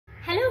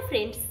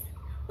friends,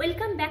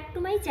 welcome back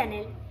to my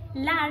channel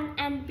Learn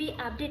and be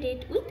updated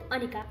with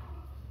Anika।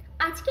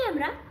 আজকে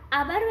আমরা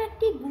আবারও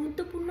একটি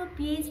গুরুত্বপূর্ণ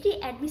পিএইচডি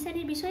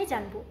অ্যাডমিশনের বিষয়ে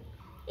জানব।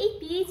 এই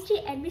পিএইচডি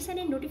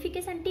অ্যাডমিশনের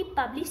নোটিফিকেশনটি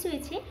পাবলিশ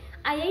হয়েছে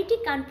আইআইটি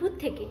কানপুর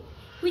থেকে,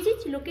 which is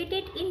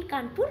located in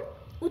Kanpur,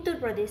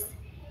 Uttar Pradesh.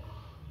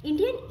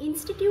 Indian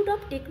institute of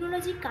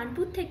technology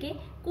Kanpur থেকে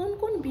কোন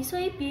কোন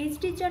বিষয়ে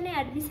পিএইচডির জন্য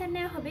অ্যাডমিশন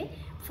নেওয়া হবে,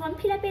 ফর্ম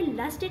ফিল আপের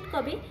লাস্ট ডেট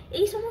কবে,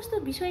 এই সমস্ত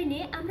বিষয়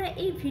নিয়ে আমরা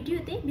এই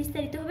ভিডিওতে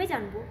বিস্তারিতভাবে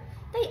জানব।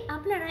 তাই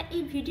আপনারা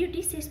এই ভিডিওটি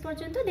শেষ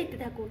পর্যন্ত দেখতে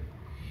থাকুন।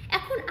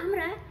 এখন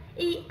আমরা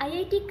এই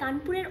আইআইটি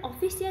কানপুরের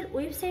অফিসিয়াল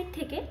ওয়েবসাইট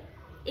থেকে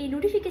এই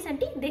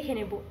নোটিফিকেশানটি দেখে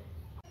নেব।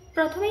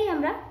 প্রথমেই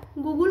আমরা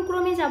গুগল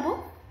ক্রোমে যাব,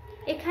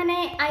 এখানে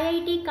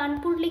আইআইটি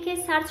কানপুর লিখে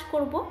সার্চ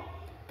করব,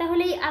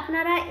 তাহলেই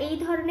আপনারা এই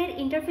ধরনের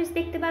ইন্টারফেস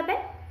দেখতে পাবেন।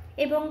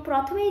 এবং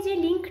প্রথমেই যে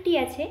লিঙ্কটি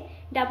আছে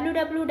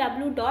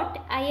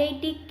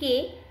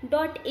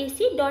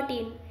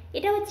www.iitk.ac.in,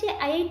 এটা হচ্ছে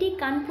আইআইটি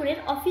কানপুরের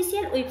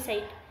অফিসিয়াল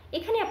ওয়েবসাইট।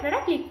 এখানে আপনারা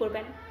ক্লিক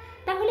করবেন,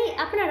 তাহলেই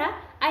আপনারা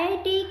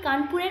আইআইটি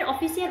কানপুরের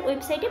অফিসিয়াল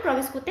ওয়েবসাইটে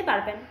প্রবেশ করতে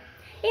পারবেন।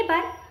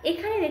 এবার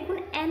এখানে দেখুন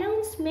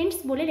অ্যানাউন্সমেন্টস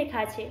বলে লেখা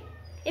আছে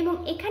এবং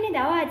এখানে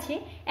দেওয়া আছে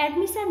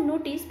admission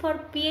notice for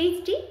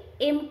PhD,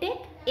 MTech,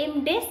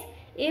 এমডেস,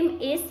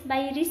 MS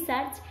by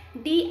research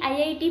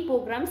DIIT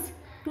programs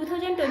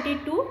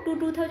 2022 to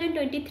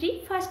 2023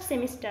 first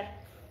semester.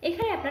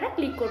 এখানে আপনারা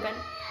ক্লিক করবেন,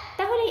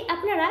 তাহলেই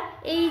আপনারা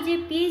এই যে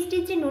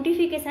পিএইচডির যে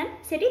নোটিফিকেশান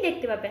সেটি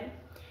দেখতে পাবেন।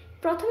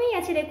 প্রথমেই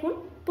আছে দেখুন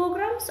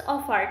programs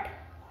offered,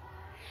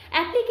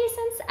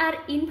 applications are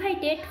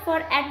invited for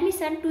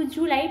admission two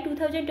July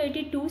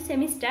 2022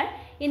 semester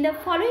in the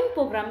following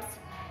programs.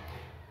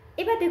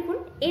 এবার দেখুন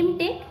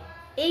এমটেক,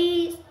 এই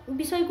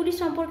বিষয়গুলি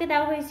সম্পর্কে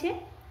দেওয়া হয়েছে।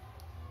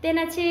 দেন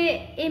আছে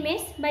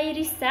এমএস বাই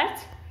রিসার্চ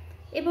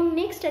এবং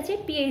নেক্সট আছে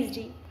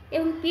পিএইচডি।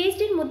 এবং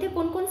পিএইচডির মধ্যে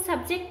কোন কোন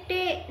সাবজেক্টে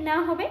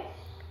নেওয়া হবে,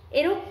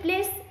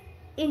 aerospace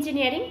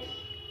engineering,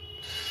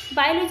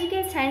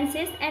 biological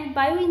sciences and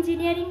bio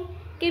engineering,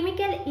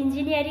 chemical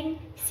engineering,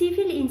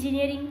 civil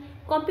engineering,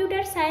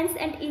 computer science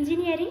and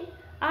engineering,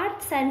 earth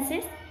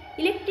sciences,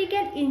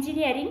 electrical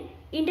engineering,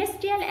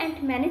 industrial and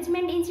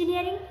management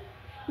engineering,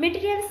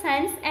 material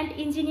science and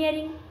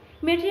engineering,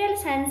 material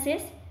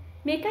sciences,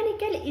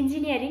 mechanical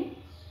engineering,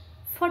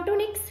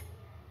 photonics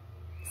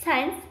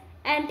science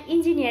and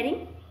engineering,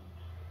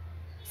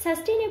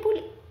 sustainable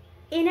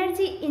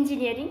energy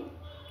engineering,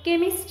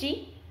 chemistry,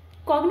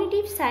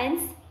 cognitive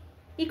science,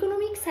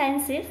 economic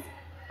sciences,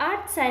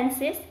 earth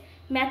sciences,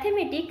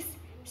 mathematics,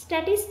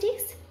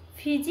 statistics,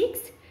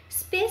 physics,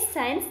 space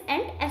science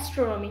and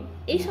astronomy,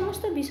 এই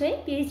সমস্ত বিষয়ে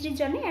পিএইচডির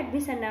জন্য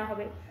admission নেওয়া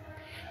হবে।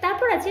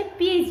 তারপর আছে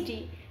PhD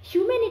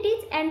humanities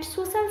and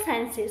social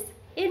sciences,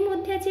 এর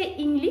মধ্যে আছে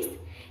English,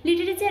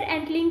 literature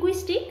and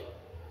linguistic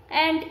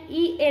and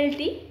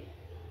ELT.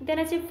 দেন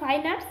আছে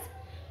fine arts,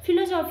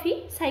 philosophy,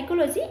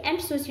 psychology and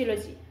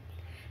sociology.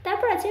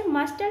 তারপর আছে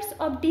masters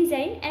of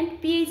design and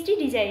PhD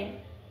design.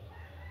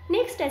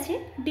 Next আছে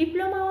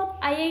ডিপ্লোমা অফ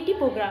আইআইটি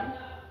প্রোগ্রাম,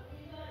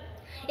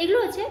 এগুলো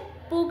হচ্ছে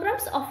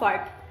প্রোগ্রামস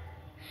অফার্ড।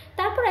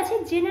 তারপর আছে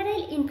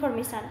জেনারেল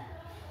ইনফরমেশান,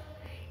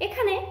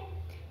 এখানে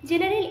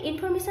জেনারেল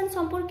ইনফরমেশান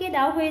সম্পর্কে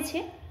দেওয়া হয়েছে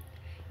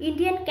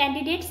ইন্ডিয়ান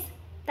ক্যান্ডিডেটস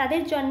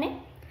তাদের জন্যে,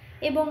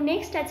 এবং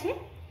নেক্সট আছে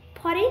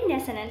ফরেন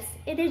ন্যাশনালস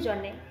এদের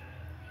জন্যে।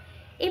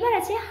 এবার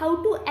আছে হাউ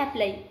টু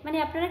অ্যাপ্লাই, মানে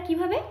আপনারা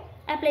কিভাবে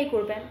অ্যাপ্লাই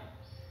করবেন।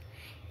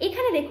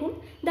 এখানে দেখুন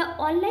the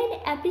online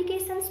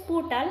applications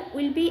portal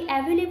will be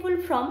available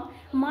from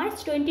March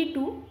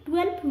 22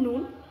 12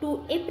 noon two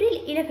April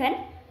 11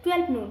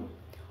 12 noon।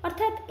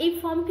 অর্থাৎ এই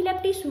ফর্ম ফিল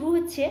আপটি শুরু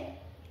হচ্ছে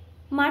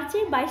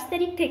মার্চের 22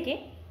 তারিখ থেকে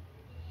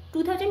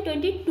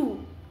 2022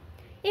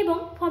 এবং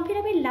ফর্ম ফিল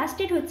আপের লাস্ট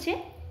ডেট হচ্ছে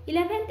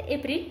 11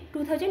 এপ্রিল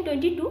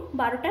 2022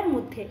 12টার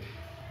মধ্যে।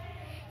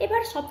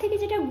 এবার সবথেকে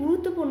যেটা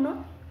গুরুত্বপূর্ণ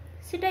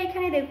সেটা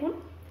এখানে দেখুন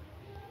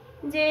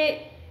যে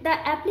the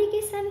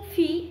application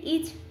fee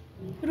is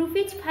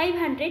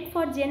 ₹500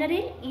 for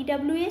general,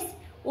 EWS,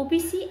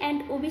 OBC and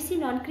OBC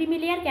non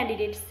creamy layer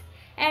candidates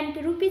and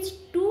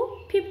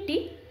 ₹250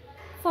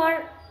 for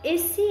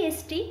SC,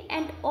 ST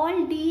and all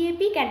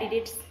DAP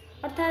candidates.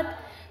 অর্থাৎ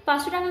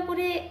 500 টাকা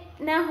করে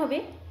নেওয়া হবে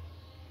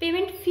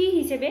পেমেন্ট ফি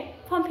হিসেবে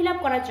ফর্ম ফিল আপ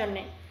করার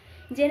জন্যে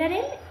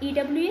general,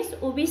 EWS,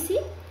 OBC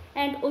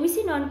and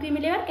OBC non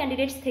creamy layer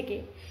candidates থেকে,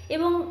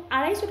 এবং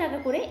 250 টাকা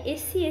করে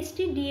এসসি,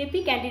 এসটি, ডিএপি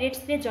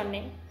ক্যান্ডিডেটসদের জন্যে।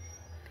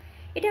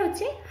 এটা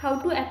হচ্ছে হাউ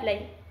টু অ্যাপ্লাই।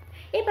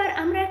 এবার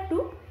আমরা একটু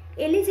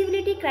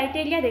এলিজিবিলিটি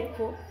ক্রাইটেরিয়া দেখব।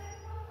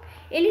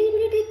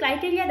 এলিজিবিলিটি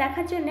ক্রাইটেরিয়া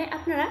দেখার জন্য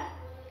আপনারা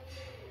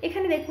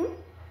এখানে দেখুন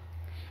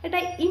একটা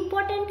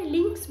ইম্পর্ট্যান্ট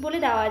লিঙ্কস বলে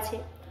দেওয়া আছে,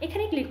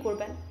 এখানে ক্লিক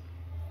করবেন,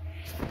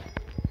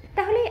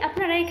 তাহলে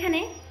আপনারা এখানে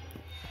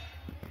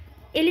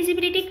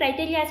এলিজিবিলিটি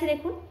ক্রাইটেরিয়া আছে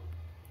দেখুন,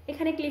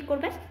 এখানে ক্লিক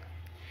করবেন।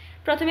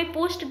 প্রথমে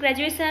পোস্ট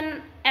গ্র্যাজুয়েশন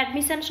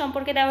অ্যাডমিশন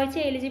সম্পর্কে দেওয়া হয়েছে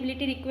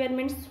এলিজিবিলিটি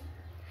রিকোয়ারমেন্টস।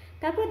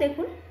 তারপর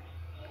দেখুন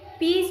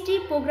পিএইচডি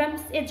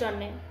প্রোগ্রামস এর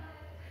জন্যে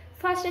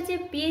ফার্স্ট আছে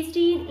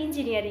PhD in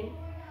engineering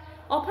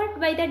offered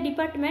by the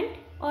department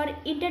or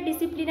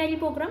interdisciplinary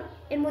programme.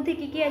 এর মধ্যে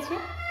কী কী আছে,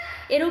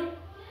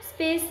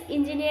 aerospace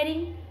engineering,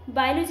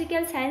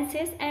 biological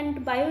sciences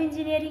and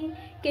bioengineering,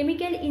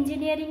 chemical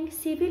engineering,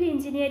 civil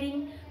engineering,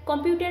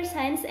 computer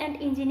science and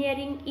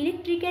engineering,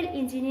 electrical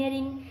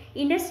engineering,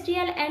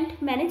 industrial and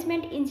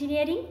management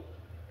engineering,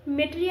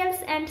 materials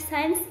and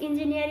science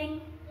engineering,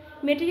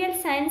 material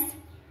science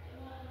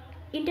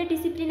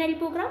interdisciplinary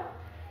program,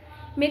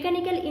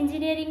 mechanical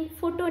engineering,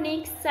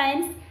 photonics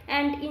science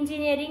and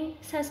engineering,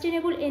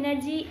 sustainable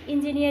energy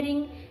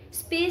engineering,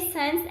 space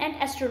science and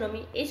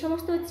astronomy. এই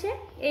সমস্ত হচ্ছে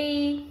এই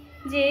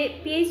যে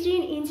PhD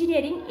in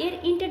engineering এর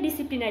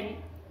interdisciplinary.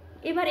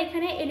 এবার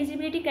এখানে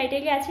eligibility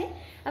criteria আছে,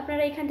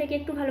 আপনারা এখান থেকে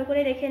একটু ভালো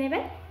করে দেখে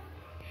নেবেন।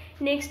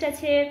 নেক্সট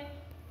আছে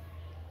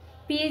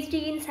পিএইচডি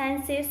ইন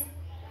সায়েন্সেস,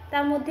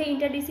 তার মধ্যে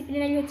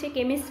ইন্টারডিসিপ্লিনারি হচ্ছে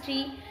কেমিস্ট্রি,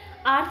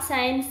 আর্থ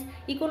science,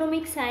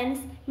 economic science,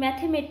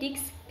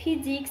 mathematics,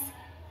 physics,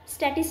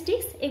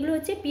 statistics, এগুলো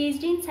হচ্ছে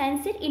পিএইচডি ইন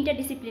সায়েন্সের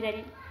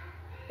ইন্টারডিসিপ্লিনারি।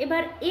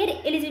 এবার এর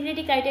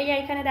এলিজিবিলিটি ক্রাইটেরিয়া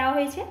এখানে দেওয়া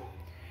হয়েছে।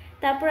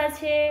 তারপর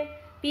আছে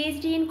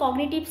পিএইচডি ইন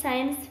কগনিটিভ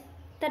সায়েন্স,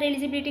 তার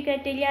এলিজিবিলিটি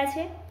ক্রাইটেরিয়া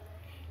আছে।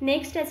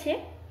 নেক্সট আছে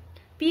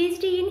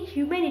PhD in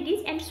humanities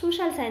and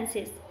social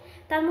sciences,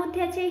 তার মধ্যে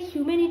আছে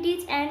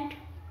humanities and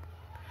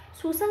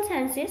social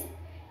sciences,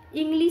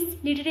 English,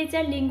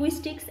 literature,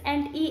 linguistics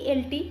and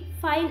ELT,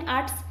 fine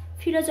arts,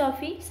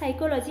 philosophy,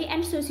 psychology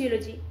and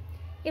sociology.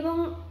 এবং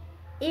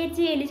এর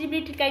যে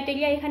এলিজিবিলিটি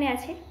ক্রাইটেরিয়া এখানে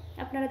আছে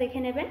আপনারা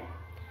দেখে নেবেন।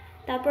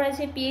 তারপর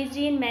আছে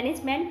পিএইচডি ইন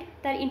ম্যানেজমেন্ট,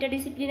 তার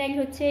ইন্টারডিসিপ্লিনারি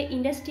হচ্ছে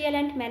industrial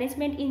and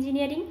management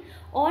engineering,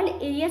 all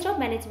areas of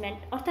management,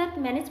 অর্থাৎ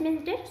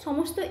ম্যানেজমেন্টের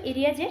সমস্ত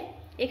এরিয়াজের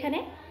এখানে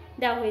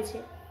দেওয়া হয়েছে।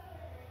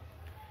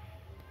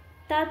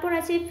 তারপর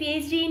আছে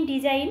পিএইচডি ইন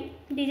ডিজাইন,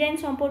 ডিজাইন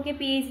সম্পর্কে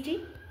পিএইচডি।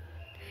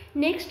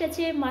 নেক্সট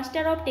আছে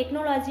মাস্টার অফ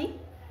টেকনোলজি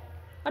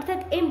অর্থাৎ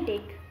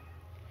এমটেক,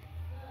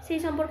 সেই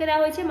সম্পর্কে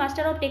দেওয়া হয়েছে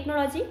master of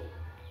technology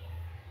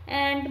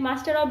and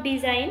master of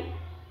design,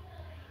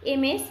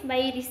 MS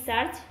by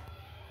research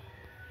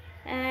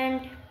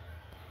and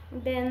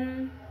then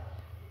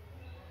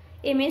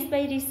MS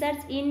by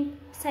research in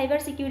cyber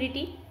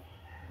security,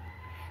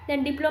 then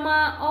diploma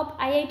of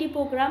IIT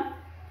program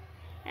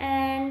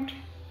and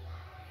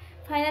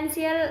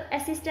financial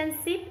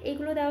assistantship,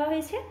 এগুলো দেওয়া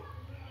হয়েছে।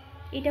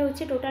 এটা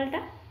হচ্ছে টোটালটা।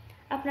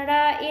 আপনারা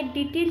এর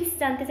ডিটেলস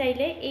জানতে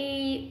চাইলে এই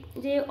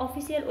যে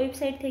অফিসিয়াল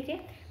ওয়েবসাইট থেকে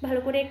ভালো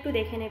করে একটু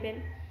দেখে নেবেন।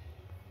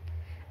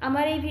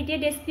 আমার এই ভিডিও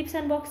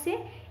ডেসক্রিপশান বক্সে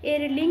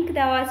এর লিঙ্ক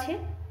দেওয়া আছে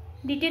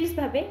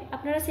ডিটেলসভাবে,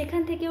 আপনারা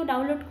সেখান থেকেও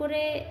ডাউনলোড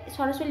করে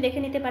সরাসরি দেখে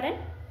নিতে পারেন।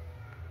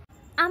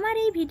 আমার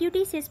এই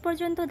ভিডিওটি শেষ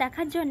পর্যন্ত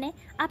দেখার জন্যে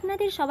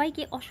আপনাদের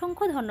সবাইকে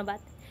অসংখ্য ধন্যবাদ।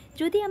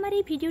 যদি আমার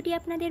এই ভিডিওটি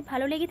আপনাদের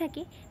ভালো লেগে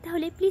থাকে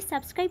তাহলে প্লিজ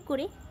সাবস্ক্রাইব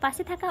করে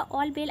পাশে থাকা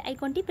অল বেল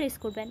আইকনটি প্রেস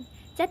করবেন,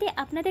 যাতে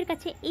আপনাদের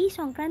কাছে এই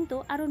সংক্রান্ত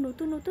আরও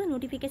নতুন নতুন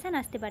নোটিফিকেশান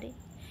আসতে পারে।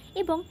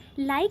 এবং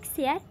লাইক,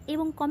 শেয়ার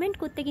এবং কমেন্ট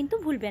করতে কিন্তু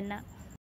ভুলবেন না।